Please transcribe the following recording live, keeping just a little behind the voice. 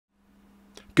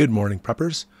Good morning,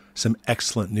 preppers. Some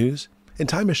excellent news. And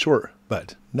time is short,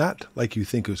 but not like you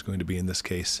think it was going to be in this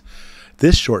case.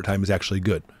 This short time is actually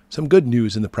good. Some good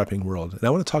news in the prepping world. And I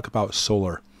want to talk about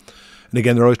solar. And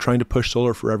again, they're always trying to push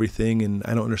solar for everything. And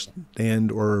I don't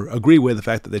understand or agree with the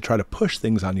fact that they try to push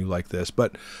things on you like this.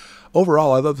 But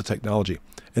overall, I love the technology.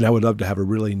 And I would love to have a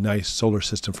really nice solar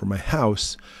system for my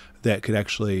house that could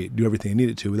actually do everything I need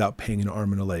it to without paying an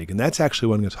arm and a leg. And that's actually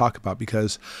what I'm going to talk about,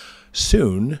 because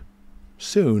soon,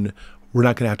 we're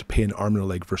not going to have to pay an arm and a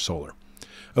leg for solar.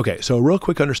 Okay, so a real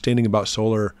quick understanding about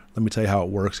solar. Let me tell you how it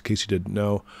works in case you didn't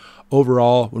know.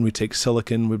 Overall, when we take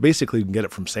silicon, we basically can get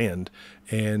it from sand.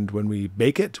 And when we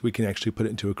bake it, we can actually put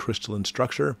it into a crystalline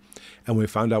structure. And we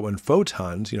found out when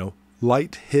photons,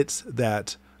 light hits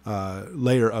that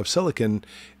layer of silicon,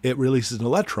 it releases an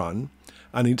electron.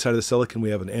 On each side of the silicon,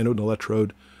 we have an anode and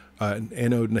electrode, an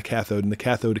anode and a cathode, and the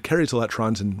cathode carries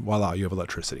electrons, and voila, you have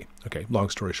electricity. Okay, long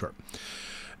story short.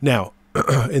 Now,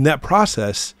 in that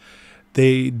process,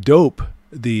 they dope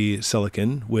the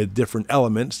silicon with different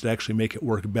elements that actually make it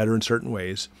work better in certain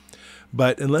ways.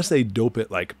 But unless they dope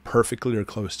it like perfectly or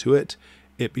close to it,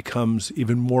 it becomes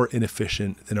even more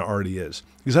inefficient than it already is.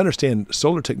 Because understand,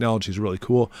 solar technology is really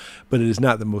cool, but it is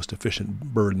not the most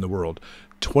efficient bird in the world.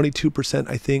 22%,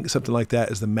 I think, something like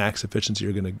that, is the max efficiency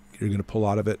you're gonna pull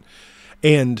out of it.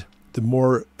 And the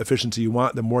more efficiency you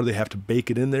want, the more they have to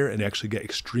bake it in there and actually get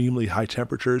extremely high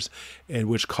temperatures, and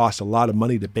which costs a lot of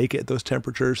money to bake it at those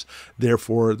temperatures.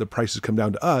 Therefore, the prices come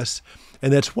down to us.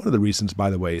 And that's one of the reasons, by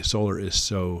the way, solar is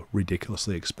so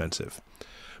ridiculously expensive.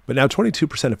 But now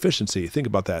 22% efficiency, think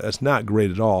about that. That's not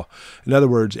great at all. In other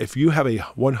words, if you have a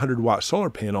 100-watt solar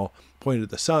panel pointed at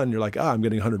the sun, you're like, I'm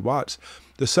getting 100 watts.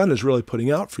 The sun is really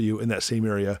putting out for you in that same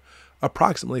area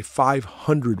approximately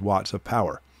 500 watts of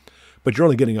power. But you're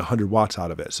only getting 100 watts out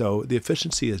of it. So the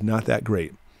efficiency is not that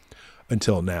great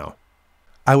until now.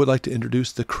 I would like to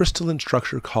introduce the crystalline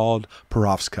structure called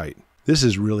Perovskite. This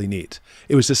is really neat.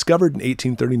 It was discovered in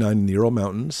 1839 in the Ural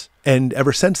Mountains, and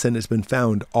ever since then it's been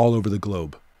found all over the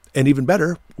globe. And even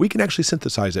better, we can actually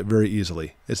synthesize it very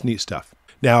easily. It's neat stuff.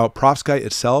 Now, perovskite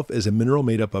itself is a mineral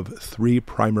made up of 3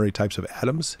 primary types of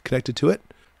atoms connected to it.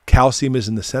 Calcium is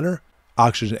in the center,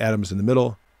 oxygen atoms in the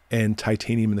middle, and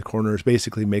titanium in the corners.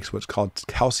 Basically makes what's called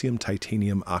calcium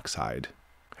titanium oxide.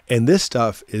 And this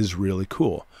stuff is really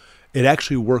cool. It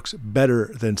actually works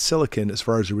better than silicon as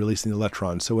far as releasing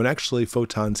electrons. So when actually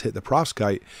photons hit the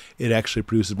perovskite, it actually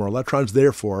produces more electrons,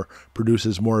 therefore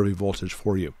produces more of a voltage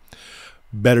for you.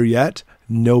 Better yet,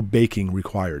 no baking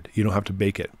required. You don't have to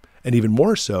bake it. And even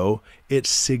more so, it's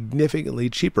significantly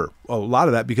cheaper. Well, a lot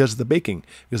of that because of the baking,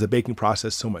 because the baking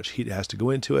process, so much heat has to go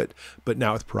into it, but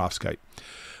now with perovskite.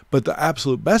 But the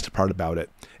absolute best part about it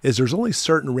is there's only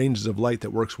certain ranges of light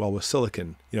that works well with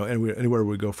silicon. Anywhere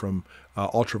we go from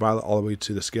ultraviolet all the way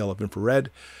to the scale of infrared,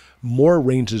 more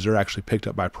ranges are actually picked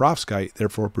up by perovskite,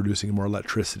 therefore producing more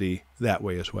electricity that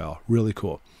way as well. Really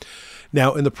cool.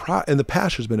 Now, in the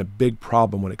past, there's been a big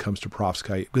problem when it comes to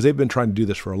perovskite, because they've been trying to do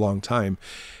this for a long time,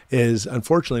 is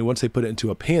unfortunately, once they put it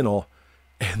into a panel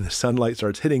and the sunlight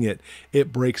starts hitting it,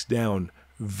 it breaks down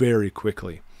very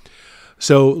quickly.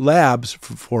 So labs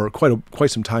for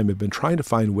quite some time have been trying to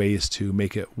find ways to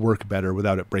make it work better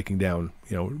without it breaking down.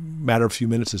 Matter of a few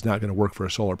minutes is not going to work for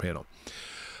a solar panel.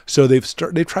 So they've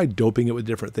tried doping it with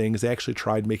different things. They actually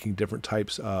tried making different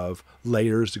types of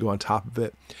layers to go on top of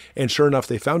it. And sure enough,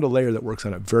 they found a layer that works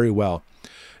on it very well.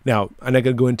 Now, I'm not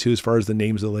going to go into as far as the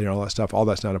names of the layer and all that stuff. All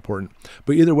that's not important.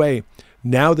 But either way,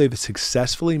 now they've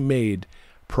successfully made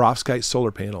perovskite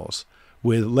solar panels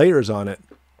with layers on it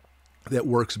that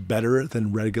works better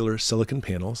than regular silicon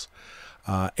panels.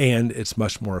 And it's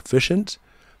much more efficient.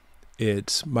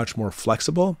 It's much more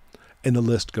flexible. And the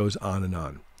list goes on and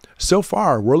on. So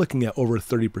far, we're looking at over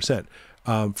 30%.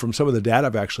 From some of the data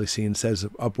I've actually seen, says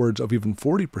upwards of even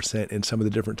 40% in some of the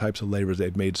different types of layers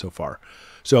they've made so far.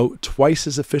 So twice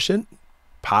as efficient,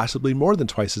 possibly more than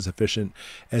twice as efficient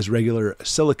as regular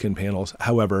silicon panels.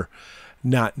 However,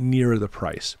 not near the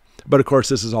price. But of course,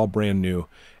 this is all brand new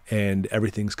and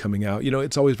everything's coming out.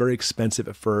 It's always very expensive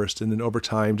at first, and then over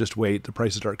time, just wait, the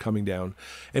prices start coming down.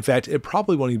 In fact, it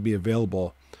probably won't even be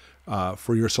available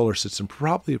for your solar system,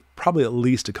 probably at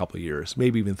least a couple of years,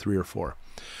 maybe even 3 or 4.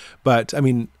 But I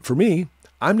mean, for me,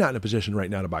 I'm not in a position right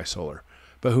now to buy solar.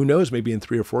 But who knows, maybe in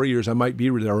 3 or 4 years, I might be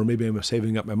there, or maybe I'm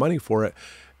saving up my money for it.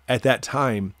 At that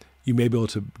time, you may be able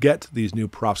to get these new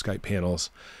perovskite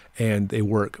panels, and they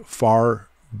work far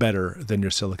better than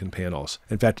your silicon panels.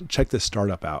 In fact, check this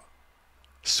startup out.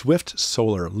 Swift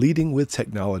Solar, leading with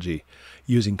technology,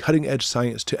 using cutting-edge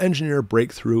science to engineer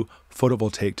breakthrough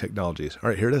photovoltaic technologies. All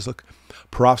right, here it is. Look,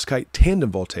 Perovskite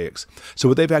tandem voltaics. So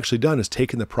what they've actually done is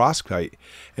taken the perovskite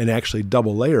and actually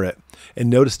double layer it. And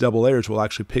notice double layers will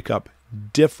actually pick up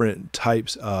different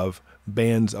types of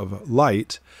bands of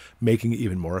light, making it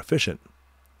even more efficient.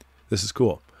 This is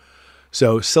cool.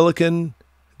 So silicon,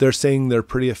 they're saying they're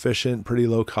pretty efficient, pretty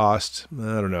low cost.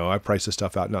 I don't know. I price this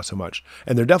stuff out, not so much.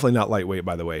 And they're definitely not lightweight,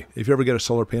 by the way. If you ever get a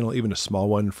solar panel, even a small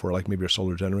one for like maybe your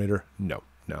solar generator, no,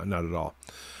 not at all.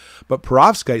 But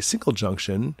perovskite single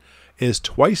junction is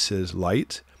twice as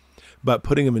light, but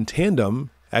putting them in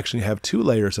tandem, actually have 2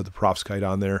 layers of the perovskite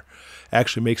on there,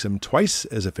 actually makes them twice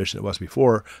as efficient as it was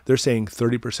before. They're saying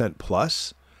 30%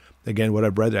 plus. Again, what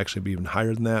I've read actually be even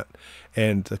higher than that.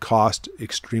 And the cost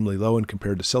extremely low in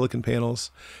compared to silicon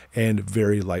panels, and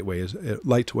very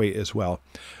lightweight as well.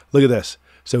 Look at this.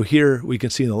 So here we can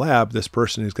see in the lab, this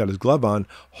person who's got his glove on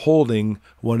holding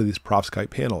one of these perovskite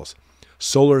panels.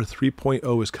 Solar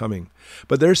 3.0 is coming.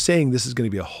 But they're saying this is going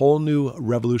to be a whole new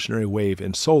revolutionary wave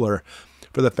in solar,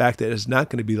 for the fact that it's not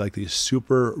going to be like these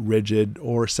super rigid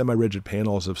or semi-rigid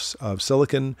panels of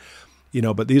silicon,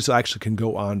 but these actually can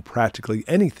go on practically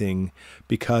anything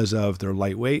because of their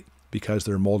lightweight, because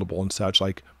they're moldable and such.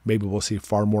 Like maybe we'll see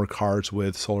far more cars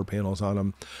with solar panels on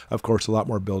them. Of course, a lot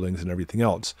more buildings and everything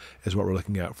else is what we're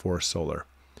looking at for solar.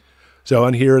 So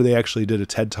on here, they actually did a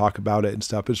TED talk about it and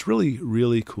stuff. It's really,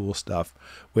 really cool stuff,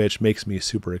 which makes me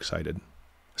super excited.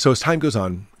 So as time goes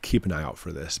on, keep an eye out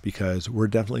for this, because we're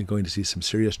definitely going to see some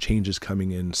serious changes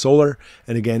coming in solar.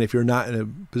 And again, if you're not in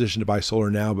a position to buy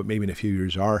solar now, but maybe in a few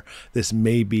years are, this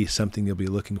may be something you'll be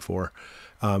looking for.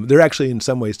 They're actually in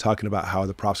some ways talking about how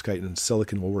the perovskite and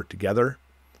silicon will work together.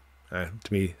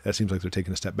 To me, that seems like they're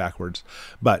taking a step backwards.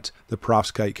 But the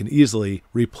perovskite can easily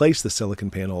replace the silicon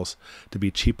panels to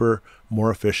be cheaper, more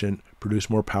efficient, produce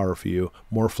more power for you,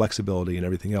 more flexibility and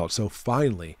everything else. So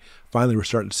finally, we're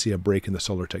starting to see a break in the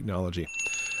solar technology.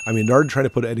 I mean, they're already trying to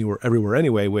put it everywhere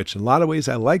anyway, which in a lot of ways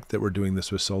I like that we're doing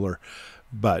this with solar.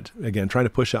 But again, trying to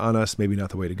push it on us, maybe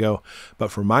not the way to go.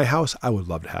 But for my house, I would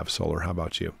love to have solar. How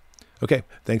about you? Okay,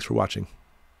 thanks for watching.